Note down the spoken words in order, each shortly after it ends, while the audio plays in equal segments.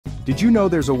Did you know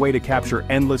there's a way to capture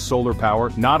endless solar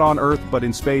power, not on Earth but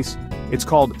in space? It's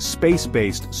called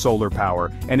space-based solar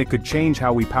power, and it could change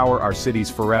how we power our cities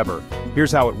forever.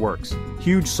 Here's how it works.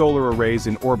 Huge solar arrays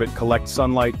in orbit collect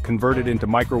sunlight, convert it into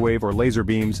microwave or laser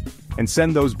beams, and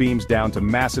send those beams down to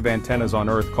massive antennas on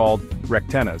Earth called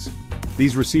rectennas.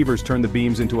 These receivers turn the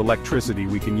beams into electricity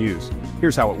we can use.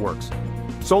 Here's how it works.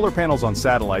 Solar panels on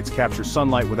satellites capture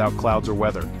sunlight without clouds or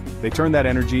weather. They turn that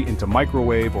energy into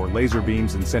microwave or laser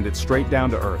beams and send it straight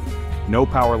down to Earth. No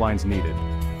power lines needed.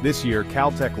 This year,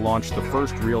 Caltech launched the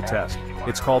first real test.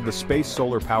 It's called the Space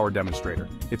Solar Power Demonstrator.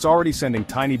 It's already sending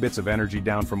tiny bits of energy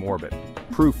down from orbit.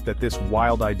 Proof that this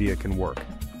wild idea can work.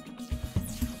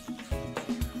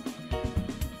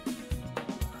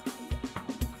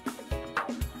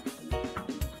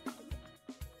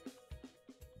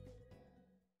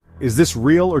 Is this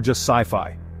real or just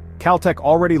sci-fi? Caltech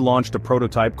already launched a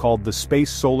prototype called the Space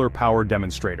Solar Power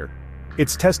Demonstrator.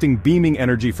 It's testing beaming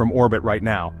energy from orbit right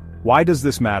now. Why does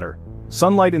this matter?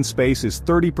 Sunlight in space is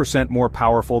 30% more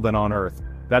powerful than on Earth.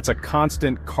 That's a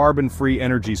constant, carbon-free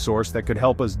energy source that could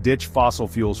help us ditch fossil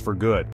fuels for good.